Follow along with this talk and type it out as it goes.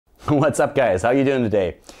What's up, guys? How are you doing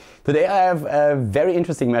today? Today I have a very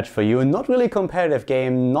interesting match for you. Not really a competitive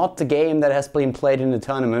game, not a game that has been played in the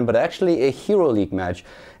tournament, but actually a Hero League match.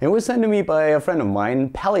 It was sent to me by a friend of mine.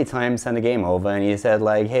 Pallytime sent a game over and he said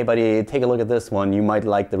like, hey buddy, take a look at this one, you might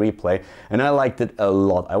like the replay. And I liked it a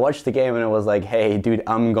lot. I watched the game and I was like, hey dude,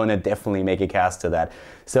 I'm gonna definitely make a cast to that.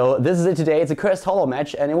 So this is it today. It's a Cursed Hollow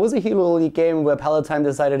match and it was a Hero League game where Pallytime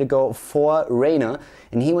decided to go for Reina.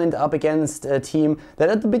 And he went up against a team that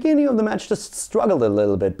at the beginning of the match just struggled a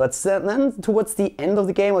little bit. But then towards the end of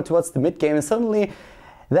the game or towards the mid game, suddenly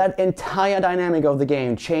that entire dynamic of the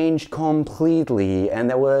game changed completely. And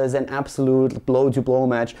there was an absolute blow-to-blow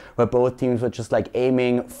match where both teams were just like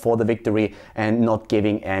aiming for the victory and not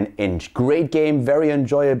giving an inch. Great game, very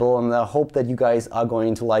enjoyable, and I hope that you guys are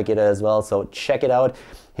going to like it as well. So check it out.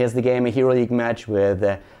 Here's the game, a Hero League match with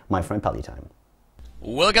my friend Pallytime.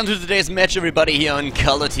 Welcome to today's match, everybody, here on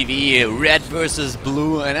Khaldor TV, red versus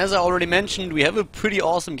blue, and as I already mentioned, we have a pretty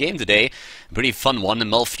awesome game today, a pretty fun one.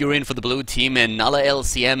 Malfurion for the blue team, and Nala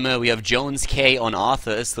LCM, we have Jones K on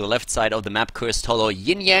Arthas, to the left side of the map, Cursed Hollow,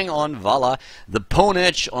 Yin Yang on Vala, the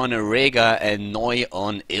Ponage on Rhaegar, and Noi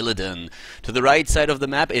on Illidan. To the right side of the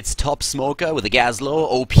map, it's Top Smoker with the Gazlo,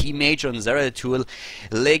 OP Mage on Zeratul,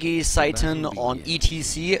 Leggy Saitan on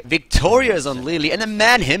ETC, Victorious on Lily, and the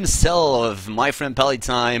man himself, my friend Pallytime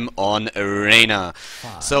on Reina.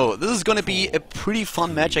 So this is going to be a pretty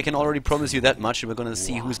fun match, I can already promise you that much, and we're going to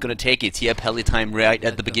see who's going to take it here. Pallytime right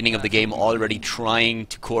at the beginning of the game already trying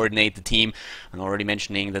to coordinate the team and already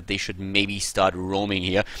mentioning that they should maybe start roaming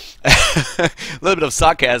here. A little bit of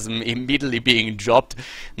sarcasm immediately being dropped.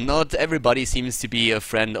 Not everybody seems to be a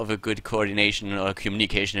friend of a good coordination or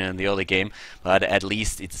communication in the early game, but at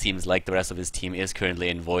least it seems like the rest of his team is currently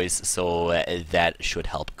in voice, so that should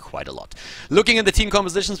help quite a lot. Looking at the team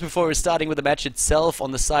compositions before we're starting with the match itself,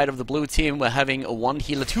 on the side of the blue team we're having one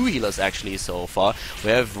healer, two healers actually so far. We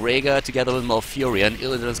have Rhaegar together with Malfurion.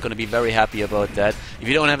 Illidan is going to be very happy about that. If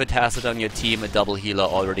you don't have a Tacit on your team, a double healer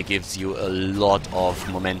already gives you a lot of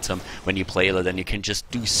momentum when you play Illidan. You can just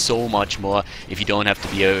do so much more if you don't have to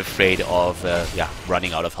be afraid of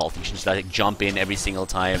running out of health. You can just like jump in every single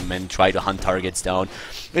time and try to hunt targets down.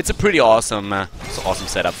 It's a pretty awesome, awesome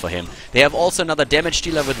setup for him. They have also another damage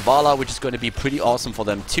dealer with Vala, which is going to be pretty awesome for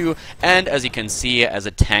them too. And as you can see, as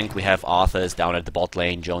a tank we have Arthas down at the bot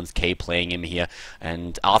lane, Jones K playing him here,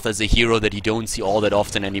 and Arthur's a hero that you don't see all that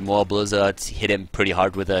often anymore. Blizzard hit him pretty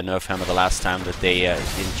hard with a nerf hammer the last time that they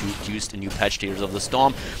introduced a new patch, Tears of the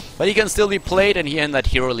Storm, but he can still be played, and here in that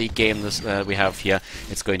Hero League game we have here,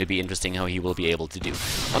 it's going to be interesting how he will be able to do.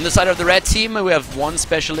 On the side of the red team we have one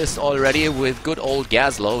specialist already with good old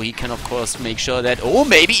Gazlo. He can of course make sure that, oh,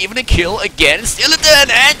 maybe even a kill against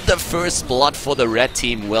Illidan, and the first blood for the red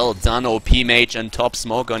team. Well done, OP Mage and Top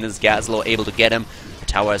Smoke on his Gazlo, able to get him. The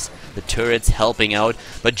towers, the turrets helping out,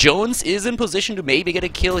 but Jones is in position to maybe get a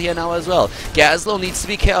kill here now as well. Gazlo needs to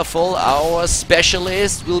be careful. Our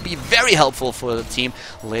specialist will be very helpful for the team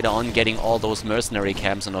later on, getting all those mercenary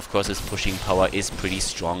camps, and of course his pushing power is pretty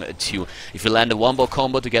strong too. If you land a wombo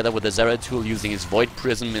combo together with the Zeratul using his Void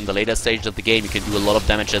Prism in the later stage of the game, you can do a lot of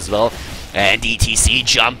damage as well. And ETC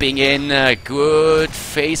jumping in, good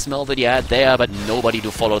face melt that he had there, but nobody to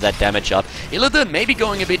follow that damage up. Illidan maybe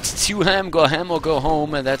going a bit too ham or go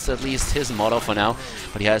home, and that's at least his motto for now.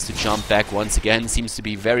 But he has to jump back once again, seems to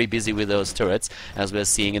be very busy with those turrets, as we're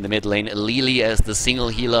seeing in the mid lane. Lily as the single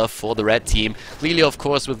healer for the red team. Lily of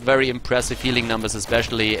course with very impressive healing numbers,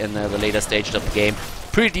 especially in the later stages of the game.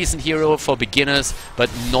 Pretty decent hero for beginners, but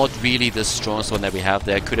not really the strongest one that we have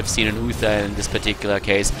there. Could have seen an Uther in this particular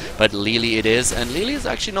case, but Lily it is, and Lily is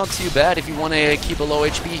actually not too bad if you want to keep a low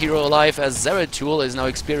HP hero alive, as Zeratul is now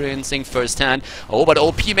experiencing firsthand. Oh, but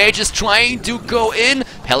OP Mage is trying to go in.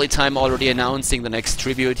 Pallytime already announcing the next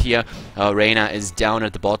tribute here. Reina is down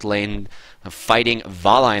at the bot lane, fighting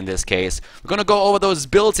Vala in this case. We're gonna go over those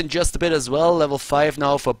builds in just a bit as well. Level 5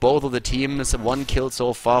 now for both of the teams. One kill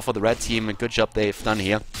so far for the red team, and good job they've done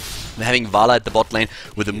here. We're having Vala at the bot lane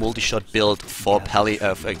with a multi-shot build for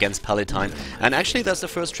against Pallytime. And actually that's the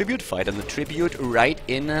first tribute fight, and the tribute right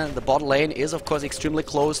in the bot lane is of course extremely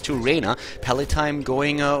close to Reina. Pallytime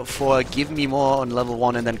going for Give Me More on level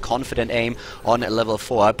 1 and then Confident Aim on level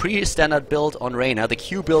 4. Pretty standard build on Reina. The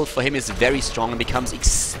Q build for him is very strong and becomes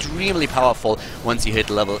extremely powerful once you hit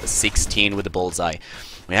level 16 with the bullseye.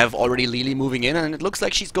 We have already Lily moving in, and it looks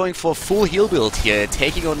like she's going for a full heal build here,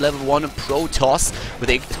 taking on level 1 Pro Toss with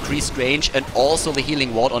increased range and also the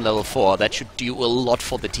healing ward on level 4. That should do a lot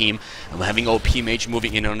for the team. And we're having OP Mage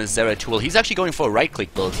moving in on his Zeratul. He's actually going for a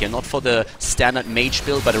right-click build here, not for the standard Mage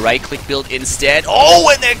build, but a right-click build instead. Oh,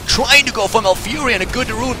 and they're trying to go for Malfurion. A good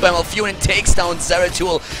route by Malfurion takes down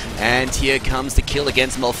Zeratul. And here comes the kill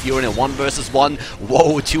against Malfurion. A 1 versus 1.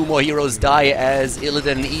 Whoa, 2 more heroes die as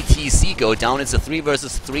Illidan and ETC go down. It's a 3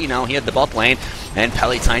 versus 3 now here at the bot lane. And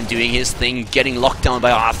Pallytime doing his thing, getting locked down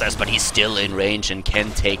by Arthas, but he's still in range and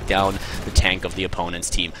can take down the tank of the opponent's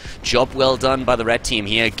team. Job well done by the red team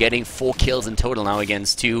here, getting 4 kills in total now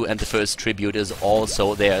against 2, and the first tribute is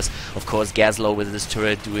also theirs. Of course, Gazlowe with this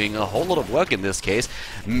turret doing a whole lot of work in this case.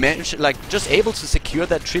 Just able to secure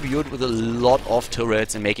that tribute with a lot of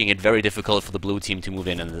turrets and making it very difficult for the blue team to move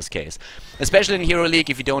in this case. Especially in Hero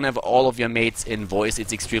League, if you don't have all of your mates in voice,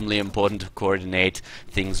 it's extremely important to coordinate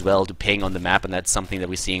things well, to ping on the map, and that's something that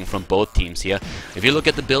we're seeing from both teams here. If you look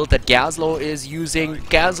at the build that Gazlowe is using,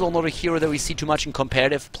 Gazlowe not a hero that we see too much in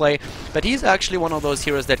competitive play, but he's actually one of those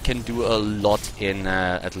heroes that can do a lot in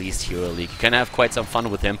at least Hero League. You can have quite some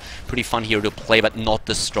fun with him. Pretty fun hero to play, but not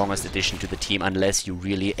the strongest addition to the team unless you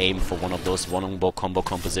really aim for one of those one-on-one combo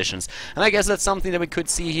compositions. And I guess that's something that we could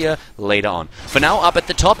see here later on. For now, up at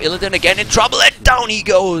the top, Illidan again in trouble, and down he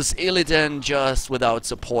goes! Illidan just without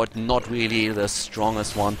support, not really the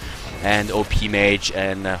strongest one. And OP Mage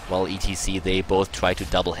and, well, ETC, they both tried to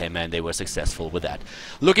double him and they were successful with that.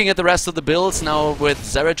 Looking at the rest of the builds, now with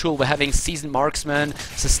Zeratul we're having Seasoned Marksman,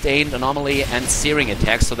 Sustained Anomaly and Searing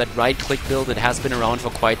Attack, so that right-click build that has been around for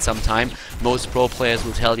quite some time. Most pro players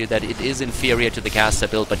will tell you that it is inferior to the caster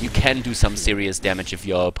build, but you can do some serious damage if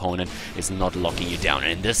your opponent is not locking you down.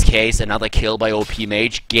 And in this case, another kill by OP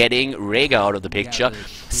Mage, getting Rhaegar out of the picture.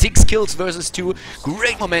 6 kills versus 2.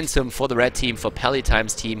 Great momentum for the red team, for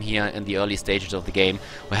Pallytime's team here in the early stages of the game.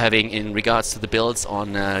 We're having, in regards to the builds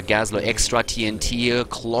on Gazlowe, Extra TNT,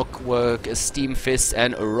 Clockwork, Steam Fist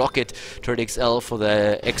and Rocket Turret XL for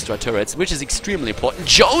the extra turrets, which is extremely important.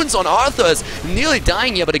 Jones on Arthas, nearly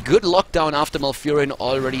dying here, but a good lockdown after Malfurion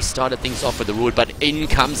already started things off with the root, but in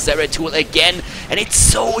comes Zeratul again, and it's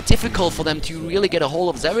so difficult for them to really get a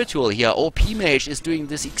hold of Zeratul here. OP Mage is doing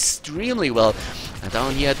this extremely well. And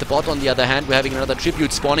down here at the bot, on the other hand, we're having another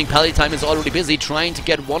tribute spawning. Pallytime is already busy trying to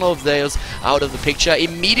get one of those out of the picture.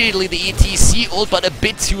 Immediately the ETC ult, but a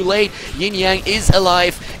bit too late. Yin Yang is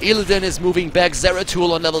alive. Illidan is moving back.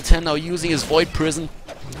 Zeratul on level 10 now using his Void Prison.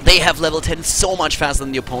 They have level 10 so much faster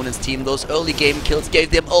than the opponent's team. Those early game kills gave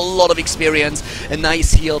them a lot of experience. A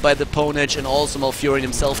nice heal by the Ponage, and also Malfurion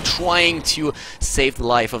himself trying to save the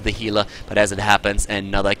life of the healer. But as it happens,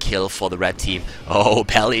 another kill for the red team. Oh,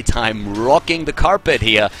 Pallytime rocking the carpet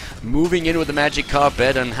here. Moving in with the magic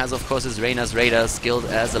carpet, and has of course his Reyna's Radar skilled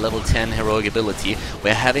as a level 10 heroic ability.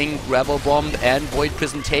 We're having Gravel Bomb and Void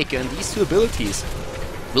Prison taken. These two abilities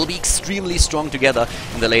will be extremely strong together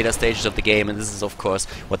in the later stages of the game, and this is of course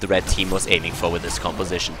what the red team was aiming for with this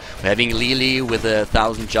composition. We're having Lily with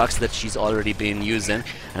 1,000 jugs that she's already been using,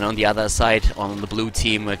 and on the other side, on the blue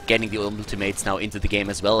team, we're getting the ultimates now into the game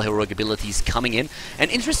as well, heroic abilities coming in. And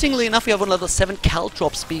interestingly enough, we have on level 7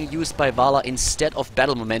 Caltrops being used by Vala instead of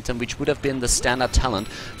Battle Momentum, which would have been the standard talent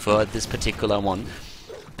for this particular one.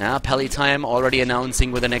 Now, Pallytime already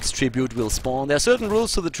announcing with the next tribute will spawn. There are certain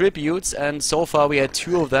rules to the tributes, and so far we had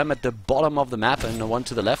 2 of them at the bottom of the map and 1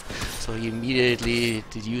 to the left. So he immediately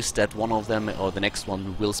deduced that one of them, or the next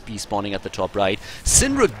one, will be spawning at the top right.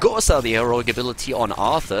 Syndragosa, the heroic ability on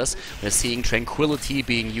Arthas. We're seeing Tranquility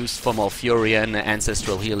being used for Malfurion,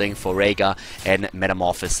 Ancestral Healing for Rhaegar, and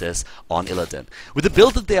Metamorphosis on Illidan. With the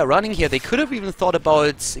build that they are running here, they could have even thought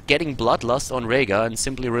about getting Bloodlust on Rhaegar and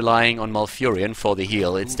simply relying on Malfurion for the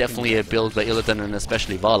heal. It's definitely a build where Illidan, and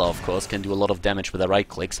especially Vala, of course, can do a lot of damage with their right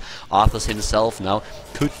clicks. Arthas himself now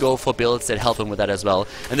could go for builds that help him with that as well.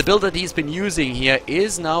 And the build that he's been using here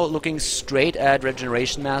is now looking straight at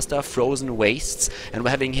Regeneration Master, Frozen Wastes, and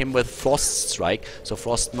we're having him with Frost Strike, so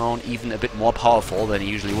Frost Mount even a bit more powerful than he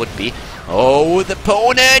usually would be. Oh, the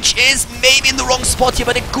Ponage is maybe in the wrong spot here,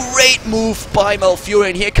 but a great move by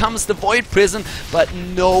Malfurion. Here comes the Void Prison, but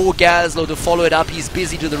no Gazlowe to follow it up. He's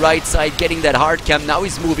busy to the right side, getting that hard cam. Now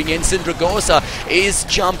he's moving in. Syndragosa is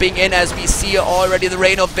jumping in as we see already the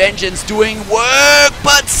Rain of Vengeance doing work,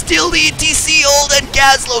 but still the ETC ult, and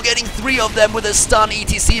Gazlo getting 3 of them with a stun.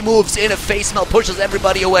 ETC moves in, a face melt pushes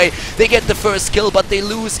everybody away. They get the first kill, but they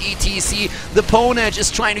lose ETC. The Bnet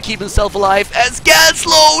is trying to keep himself alive as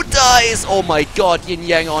Gazlo dies. Oh my god, Yin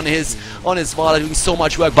Yang on his Vala doing so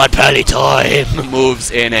much work, but Pallytime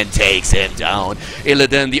moves in and takes him down.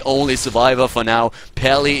 Illidan, the only survivor for now.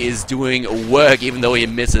 Pally is doing work even though he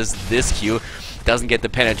misses this Q. Doesn't get the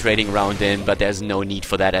penetrating round in, but there's no need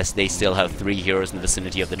for that as they still have 3 heroes in the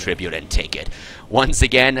vicinity of the tribute and take it. Once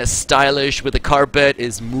again, Stylish with the carpet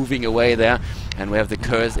is moving away there, and we have the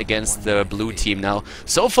curse against the blue team now.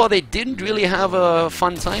 So far they didn't really have a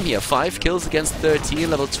fun time here. 5 kills against 13,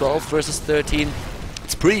 level 12 versus 13.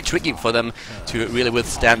 It's pretty tricky for them to really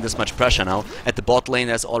withstand this much pressure now. At the bot lane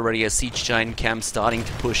there's already a Siege Giant camp starting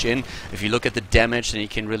to push in. If you look at the damage, then you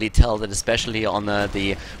can really tell that especially on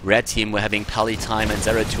the red team we're having Pallytime and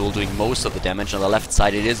Zeratul doing most of the damage. On the left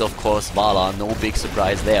side it is of course Vala, no big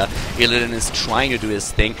surprise there. Illidan is trying to do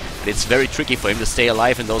his thing, but it's very tricky for him to stay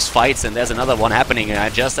alive in those fights, and there's another one happening.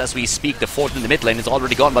 Just as we speak, the fort in the mid lane is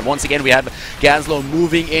already gone, but once again we have Gazlo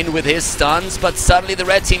moving in with his stuns, but suddenly the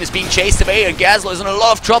red team is being chased away and Gazlo is in a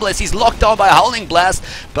lot of trouble as he's locked down by a Howling Blast,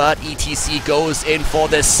 but ETC goes in for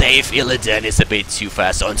the save. Illidan is a bit too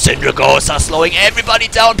fast on Syndragos, are slowing everybody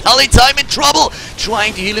down. Pallytime in trouble,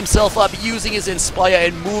 trying to heal himself up, using his Inspire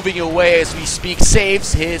and moving away as we speak,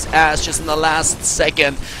 saves his ass just in the last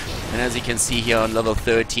second. And as you can see here on level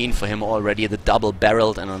 13 for him already the double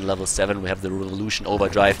barreled, and on level 7 we have the Revolution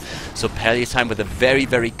Overdrive. So Pallytime with a very,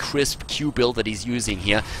 very crisp Q build that he's using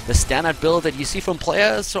here. The standard build that you see from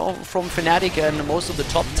players from Fnatic and most of the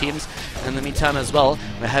top teams in the meantime as well.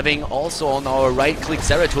 We're having also on our right click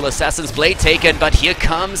Zeratul Assassin's Blade taken, but here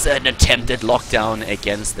comes an attempted lockdown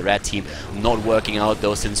against the red team. Not working out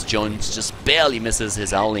though, since Jones just barely misses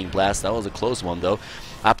his Howling Blast. That was a close one though.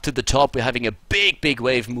 Up to the top, we're having a big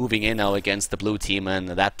wave moving in now against the blue team, and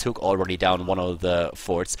that took already down one of the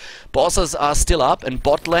forts. Bosses are still up, and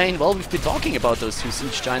bot lane, well, we've been talking about those 2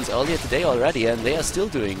 Siege Giants earlier today already, and they are still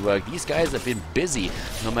doing work. These guys have been busy.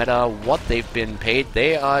 No matter what they've been paid,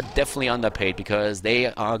 they are definitely underpaid because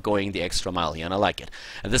they are going the extra mile here, and I like it.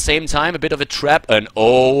 At the same time, a bit of a trap, and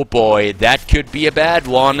oh boy, that could be a bad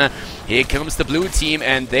one. Here comes the blue team,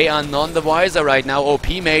 and they are none the wiser right now. OP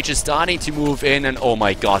Mage is starting to move in, and oh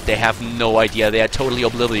my god, they have no idea. They are totally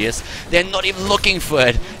oblivious. They're not even looking for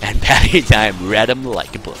it. And Pallytime read them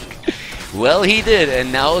like a book. Well, he did,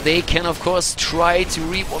 and now they can, of course, try to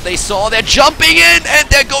reap what they saw. They're jumping in, and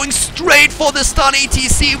they're going straight for the stun.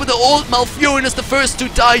 ETC with the ult. Malfurion is the first to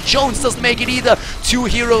die. Jones doesn't make it either. 2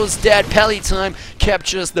 heroes dead. Pallytime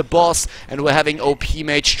captures the boss, and we're having OP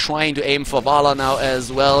Mage trying to aim for Vala now as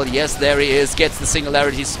well. Yes, there he is. Gets the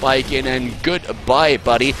Singularity Spike in, and goodbye,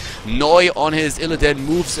 buddy. Noi on his Illidan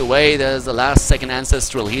moves away. There's the last second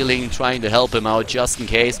Ancestral Healing trying to help him out just in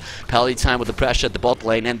case. Pallytime with the pressure at the bot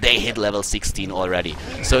lane, and they hit level 16 already.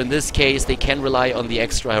 So in this case, they can rely on the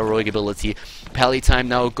extra heroic ability. Pallytime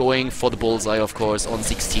now going for the bullseye, of course, on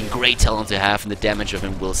 16. Great talent to have, and the damage of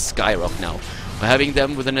him will skyrocket now. We're having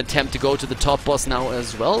them with an attempt to go to the top boss now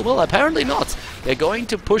as well. Well, apparently not. They're going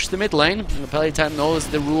to push the mid lane. Pallytime knows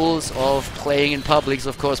the rules of playing in publics,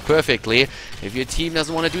 of course, perfectly. If your team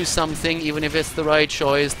doesn't want to do something, even if it's the right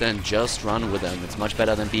choice, then just run with them. It's much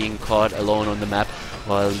better than being caught alone on the map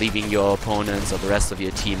while leaving your opponents or the rest of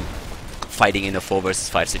your team fighting in a 4 versus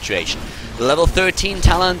 5 situation. The level 13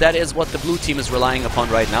 talent, that is what the blue team is relying upon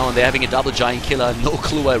right now, and they're having a double giant killer. No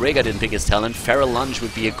clue why Rhaegar didn't pick his talent. Feral Lunge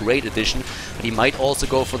would be a great addition, but he might also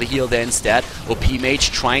go for the heal there instead. OP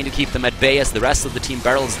Mage trying to keep them at bay as the rest of the team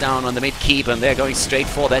barrels down on the mid keep, and they're going straight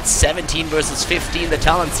for that 17 versus 15, the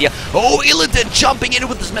talents here. Oh, Illidan jumping in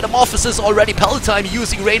with his Metamorphosis already. Pallytime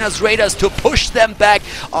using Reyna's Raiders to push them back.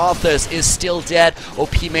 Arthas is still dead.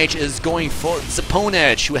 OP Mage is going for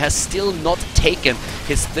Zaponage, who has still not taken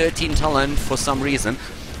his 13 talent for some reason.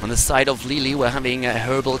 On the side of Lily, we're having a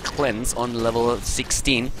Herbal Cleanse on level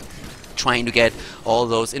 16, trying to get all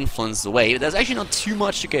those influences away. There's actually not too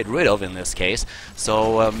much to get rid of in this case,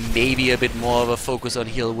 so maybe a bit more of a focus on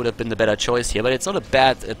heal would have been the better choice here, but it's not a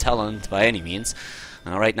bad talent by any means.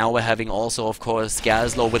 Right now we're having also, of course,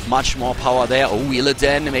 Gazlo with much more power there. Oh,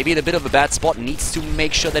 Illidan, maybe in a bit of a bad spot, needs to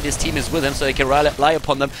make sure that his team is with him so he can rely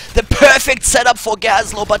upon them. The perfect setup for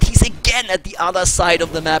Gazlo, but he's again at the other side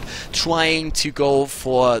of the map, trying to go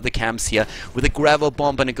for the camps here. With a Gravel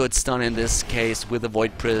Bomb and a good stun in this case, with a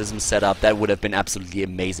Void Prism setup, that would have been absolutely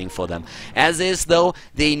amazing for them. As is, though,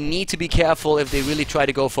 they need to be careful if they really try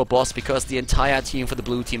to go for boss, because the entire team for the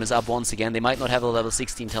blue team is up once again. They might not have a level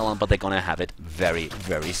 16 talent, but they're gonna have it very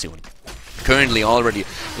soon. Currently already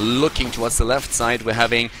looking towards the left side. We're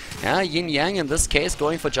having Yin Yang in this case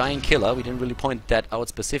going for Giant Killer. We didn't really point that out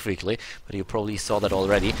specifically, but you probably saw that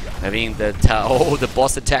already. Having the the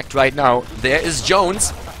boss attacked right now. There is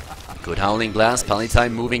Jones. Good Howling Blast.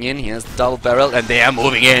 Pallytime moving in. Here's the double barrel, and they are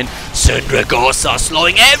moving in. Syndragosa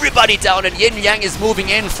slowing everybody down, and Yin Yang is moving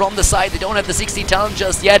in from the side. They don't have the 16 talent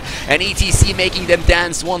just yet, and ETC making them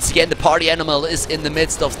dance once again. The party animal is in the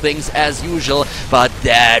midst of things as usual, but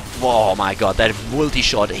that, oh my god, that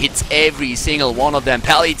multi-shot hits every single one of them.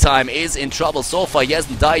 Pallytime is in trouble so far. He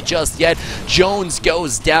hasn't died just yet. Jones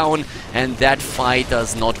goes down, and that fight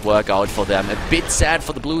does not work out for them. A bit sad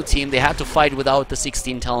for the blue team. They had to fight without the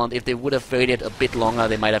 16 talent. If they would have waited a bit longer,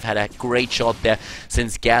 they might have had a great shot there,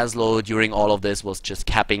 since Gazlo during all of this was just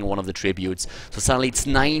capping one of the tributes. So suddenly it's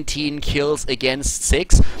 19 kills against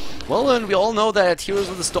 6. Well, and we all know that Heroes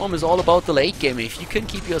of the Storm is all about the late game. If you can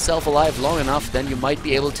keep yourself alive long enough, then you might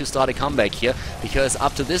be able to start a comeback here, because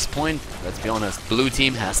up to this point, let's be honest, blue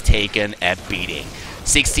team has taken a beating.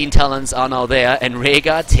 16 talents are now there, and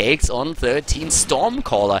Rhaegar takes on 13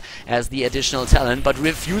 Stormcaller as the additional talent, but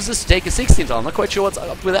refuses to take a 16 talent. Not quite sure what's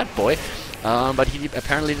up with that boy. But he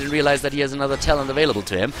apparently didn't realize that he has another talent available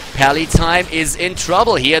to him. Pallytime is in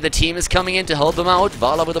trouble here. The team is coming in to help him out.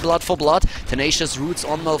 Vala with a blood for blood. Tenacious Roots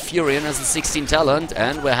on Malfurion as the 16 talent.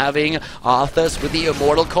 And we're having Arthas with the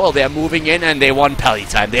Immortal Coil. They're moving in, and they want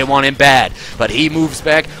Pallytime. They want him bad. But he moves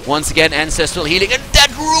back. Once again, Ancestral Healing. And that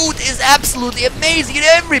Root is absolutely amazing. And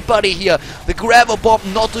everybody here. The Grabber Bomb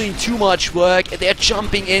not doing too much work. They're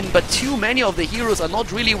jumping in, but too many of the heroes are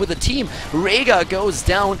not really with the team. Rhaegar goes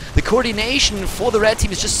down. The coordination for the red team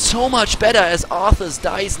is just so much better, as Arthas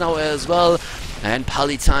dies now as well. And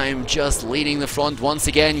Pallytime just leading the front once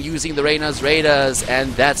again, using the Reyna's Raiders,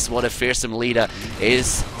 and that's what a fearsome leader is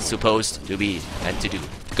supposed to be and to do.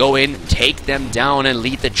 Go in, take them down, and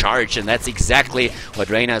lead the charge, and that's exactly what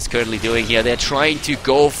Reyna is currently doing here. They're trying to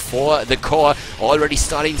go for the core, already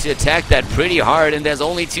starting to attack that pretty hard, and there's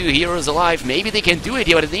only 2 heroes alive. Maybe they can do it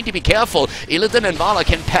here, but they need to be careful. Illidan and Vala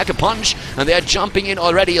can pack a punch, and they're jumping in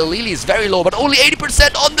already. Lily is very low, but only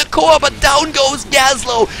 80% on the core, but down goes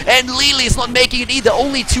Gazlo, and Lily is not making it either.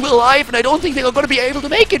 Only 2 alive, and I don't think they're going to be able to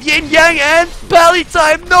make it. Yin Yang and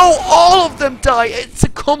Pallytime, no, all of them die. It's a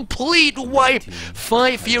complete wipe.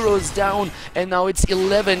 5 heroes down, and now it's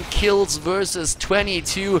 11 kills versus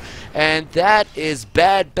 22, and that is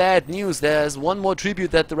bad news. There's one more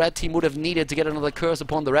tribute that the red team would have needed to get another curse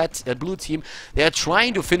upon the blue team. They're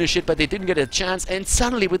trying to finish it, but they didn't get a chance, and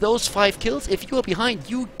suddenly with those 5 kills, if you are behind,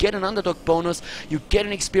 you get an underdog bonus, you get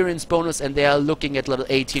an experience bonus, and they are looking at level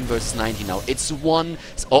 18 versus 19 now. It's one...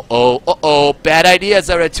 bad idea,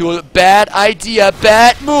 Zeratul. Bad idea,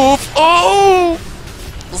 bad move. Oh!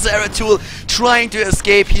 Zeratul trying to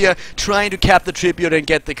escape here, trying to cap the tribute and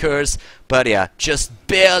get the curse, but yeah, just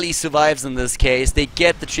barely survives in this case. They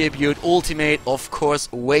get the tribute, ultimate of course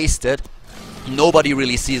wasted. Nobody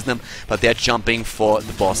really sees them, but they're jumping for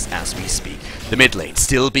the boss as we speak. The mid lane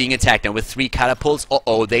still being attacked now with 3 catapults.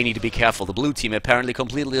 They need to be careful. The blue team apparently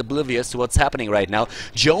completely oblivious to what's happening right now.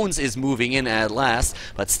 Jones is moving in at last,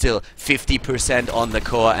 but still 50% on the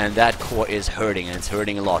core, and that core is hurting, and it's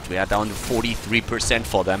hurting a lot. We are down to 43%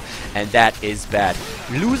 for them, and that is bad.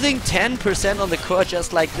 Losing 10% on the core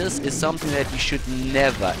just like this is something that you should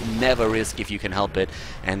never risk if you can help it,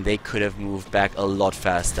 and they could have moved back a lot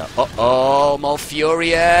faster.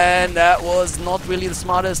 Malfurion, that was not really the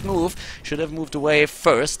smartest move. Should have moved away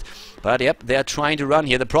first. But yep, they're trying to run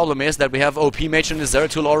here. The problem is that we have OP Mage and the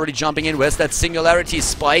Zeratul already jumping in. Where's that Singularity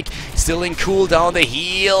Spike? Still in cooldown, the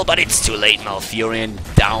heal, but it's too late. Malfurion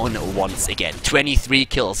down once again. 23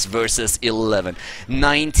 kills versus 11.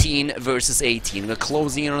 19 versus 18. We're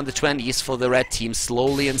closing in on the 20s for the red team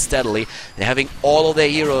slowly and steadily. They're having all of their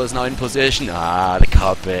heroes now in position. The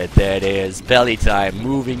carpet, there it is. Pallytime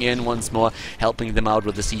moving in once more, helping them out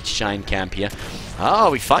with the Siege Giant camp here.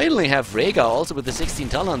 We finally have Rhaegar also with the 16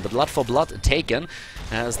 talent. The blood for blood taken,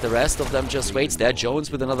 as the rest of them just waits there. Jones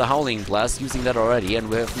with another Howling Blast, using that already, and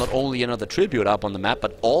we have not only another tribute up on the map,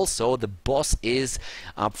 but also the boss is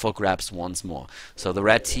up for grabs once more. So the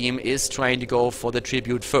red team is trying to go for the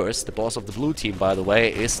tribute first. The boss of the blue team, by the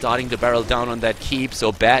way, is starting to barrel down on that keep,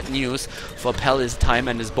 so bad news for Pallytime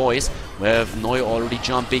and his boys. We have Noi already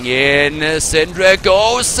jumping in.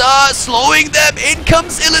 Syndragosa slowing them. In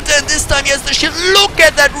comes Illidan. This time he has the shield. Look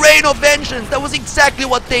at that Rain of Vengeance. That was exactly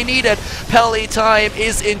what they needed. see that Pallytime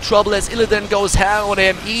is in trouble as Illidan goes ham on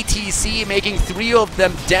him. ETC making 3 of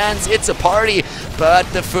them dance. It's a party. But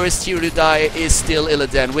the first hero to die is still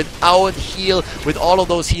Illidan. Without heal, with all of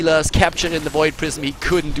those healers captured in the Void Prism, he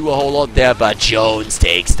couldn't do a whole lot there. But Jones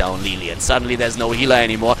takes down Lily, and suddenly there's no healer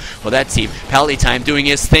anymore for that team. Pallytime doing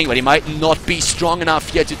his thing, but he might not be strong enough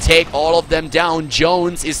here to take all of them down.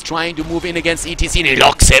 Jones is trying to move in against ETC, and he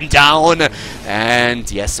locks him down. And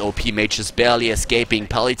yes, OP Mage is barely escaping.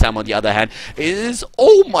 Pallytime, on the other hand, is,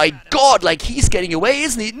 oh my god, like he's getting away,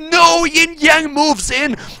 isn't he? No, Yin Yang moves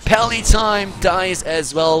in. Pallytime dies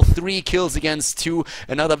as well. 3 kills against 2.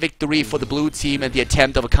 Another victory for the blue team, and the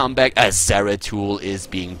attempt of a comeback as Zeratul is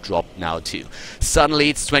being dropped now too. Suddenly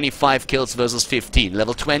it's 25 kills versus 15.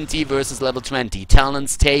 Level 20 versus level 20.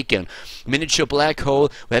 Talents taken. Miniature Black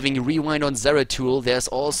Hole. We're having a rewind on Zeratul. There's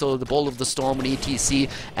also the Bolt of the Storm on ETC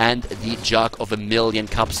and the Jug of 1,000,000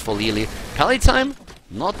 Cups for Lily. Pallytime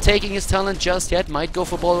not taking his talent just yet. Might go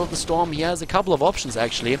for Bolt of the Storm. He has a couple of options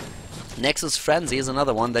actually. Nexus Frenzy is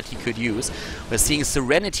another one that he could use. We're seeing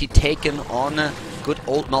Serenity taken on good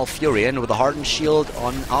old Malfurion with a Hardened Shield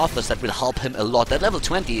on Arthas that will help him a lot. That level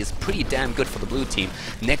 20 is pretty damn good for the blue team.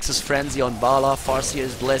 Nexus Frenzy on Vala,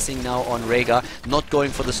 Farseer's Blessing now on Rhaegar, not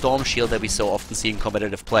going for the Storm Shield that we so often see in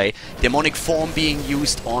competitive play. Demonic Form being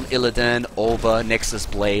used on Illidan over Nexus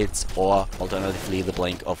Blades, or alternatively the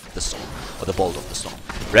Blink of the Storm, or the Bolt of the Storm.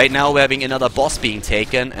 Right now we're having another boss being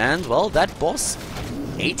taken, and well, that boss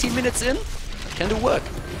 18 minutes in can do work.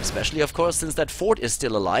 Especially, of course, since that fort is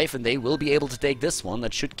still alive and they will be able to take this one.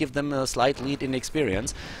 That should give them a slight lead in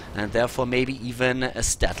experience and therefore maybe even a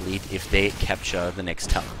stat lead if they capture the next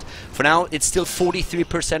talent. For now, it's still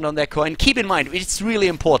 43% on their coin. Keep in mind, it's really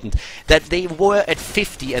important that they were at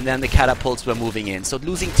 50 and then the catapults were moving in. So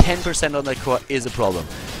losing 10% on their core is a problem.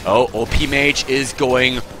 Oh, OP Mage is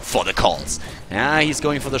going for the calls. Yeah, he's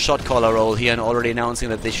going for the shot caller role here and already announcing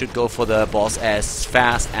that they should go for the boss as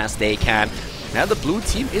fast as they can. Now the blue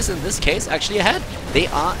team is in this case actually ahead. They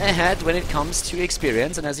are ahead when it comes to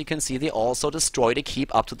experience, and as you can see they also destroy the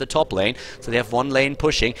keep up to the top lane. So they have one lane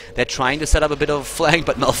pushing. They're trying to set up a bit of a flank,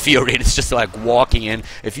 but Malfurion is just like walking in.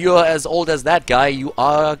 If you're as old as that guy, you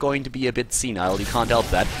are going to be a bit senile. You can't help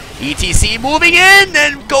that. ETC moving in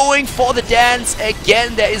and going for the dance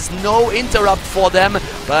again. There is no interrupt for them,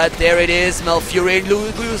 but there it is. Malfurion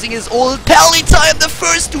losing his ult. Pallytime the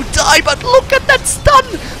first to die, but look at that stun.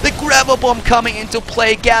 The grabber bomb coming into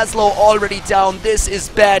play. Gaslow already down. This is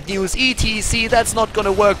bad news. ETC, that's not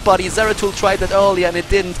gonna work, buddy. Zeratul tried that earlier and it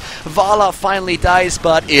didn't. Vala finally dies,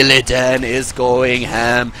 but Illidan is going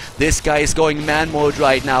ham. This guy is going man mode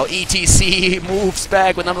right now. ETC moves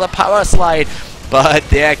back with another power slide. But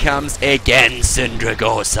there comes again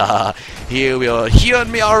Syndragosa. Here we are. Here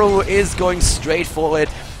Miaru is going straight for it.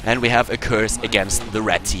 And we have a curse against the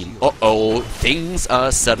red team. Uh-oh, things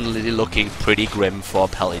are suddenly looking pretty grim for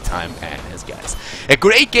Pallytime and his guys. A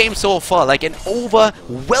great game so far, like an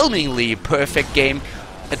overwhelmingly perfect game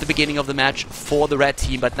at the beginning of the match for the red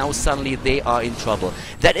team, but now suddenly they are in trouble.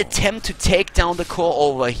 That attempt to take down the core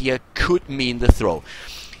over here could mean the throw.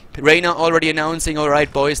 Reyna already announcing,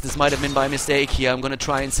 alright boys, this might have been by mistake here. I'm gonna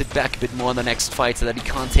try and sit back a bit more in the next fight so that he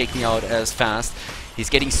can't take me out as fast. He's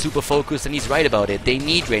getting super focused and he's right about it. They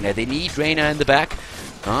need Reyna. They need Reyna in the back.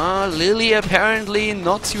 Lily apparently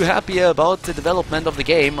not too happy about the development of the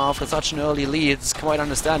game after such an early lead. It's quite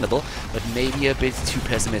understandable, but maybe a bit too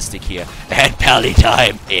pessimistic here. And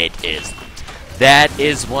Pallytime, it is. That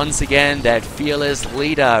is once again that fearless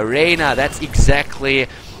leader, Reyna. That's exactly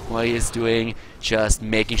what he is doing. Just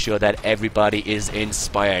making sure that everybody is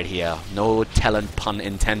inspired here. No talent pun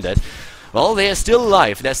intended. Well, they are still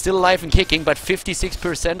alive. They're still alive and kicking, but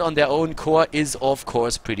 56% on their own core is, of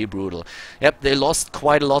course, pretty brutal. Yep, they lost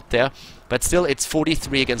quite a lot there. But still, it's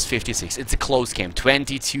 43 against 56. It's a close game.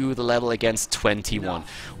 22 the level against 21.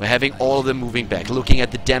 We're having all of them moving back. Looking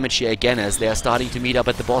at the damage here again as they are starting to meet up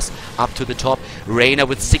at the boss, up to the top. Reyna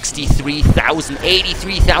with 63,000,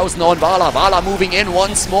 83,000 on Vala. Vala moving in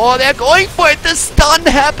once more. They're going for it. The stun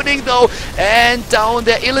happening though. And down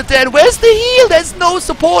there, Illidan. Where's the heal? There's no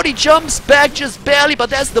support. He jumps back just barely, but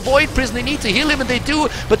there's the Void Prison. They need to heal him, and they do.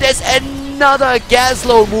 But there's another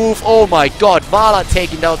Gaslow move. Oh my god. Vala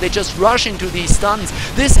taken down. They just rush into these stuns.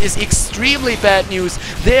 This is extremely bad news.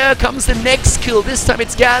 There comes the next kill. This time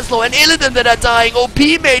it's Gaslow and Illidan that are dying. OP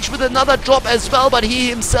Mage with another drop as well, but he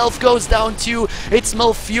himself goes down too. It's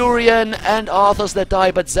Malfurion and Arthas that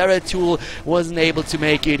die, but Zeratul wasn't able to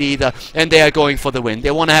make it either. And they are going for the win.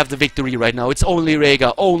 They want to have the victory right now. It's only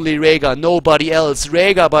Rhaegar, nobody else.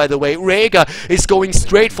 Rhaegar, by the way, Rhaegar is going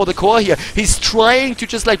straight for the core here. He's trying to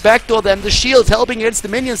just like backdoor them. The the shield helping against the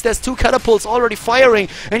minions. There's 2 catapults already firing,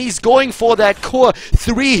 and he's going for that core.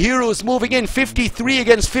 3 heroes moving in, 53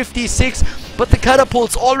 against 56, but the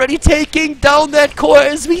catapults already taking down that core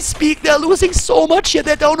as we speak. They're losing so much here.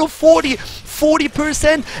 They're down to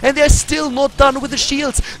 40%, and they're still not done with the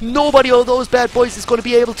shields. Nobody of those bad boys is going to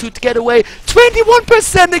be able to get away.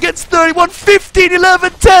 21% against 31, 15,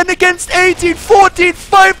 11, 10 against 18, 14,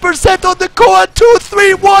 5% on the core, 2,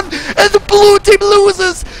 3, 1, and the blue team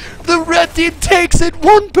loses. The red team takes it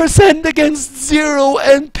 1% against 0,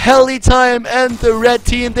 and Pallytime and the red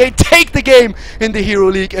team, they take the game in the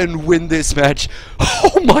Hero League and win this match.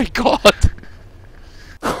 Oh my god!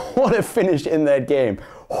 What a finish in that game.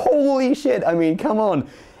 Holy shit, I mean, come on.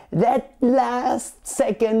 That last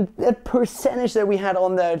second, that percentage that we had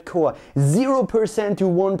on that core, 0% to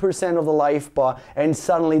 1% of the life bar, and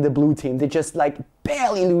suddenly the blue team, they just like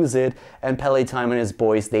barely lose it, and Pallytime and his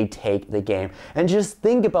boys, they take the game. And just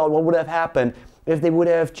think about what would have happened if they would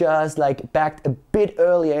have just like backed a bit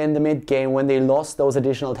earlier in the mid game when they lost those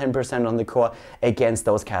additional 10% on the core against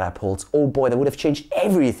those catapults. Oh boy, that would have changed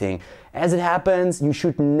everything. As it happens, you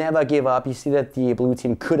should never give up. You see that the blue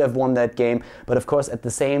team could have won that game, but of course at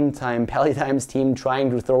the same time Pallytime's team trying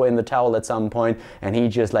to throw in the towel at some point, and he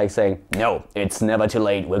just like saying, no, it's never too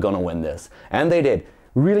late, we're gonna win this. And they did.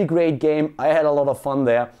 Really great game. I had a lot of fun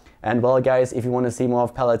there. And well guys, if you want to see more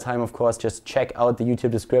of Pallytime, of course, just check out the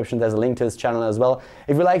YouTube description. There's a link to his channel as well.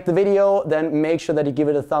 If you liked the video, then make sure that you give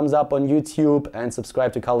it a thumbs up on YouTube and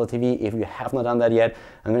subscribe to Khaldor TV if you have not done that yet.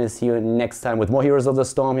 I'm going to see you next time with more Heroes of the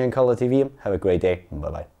Storm here in Khaldor TV. Have a great day.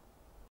 Bye bye.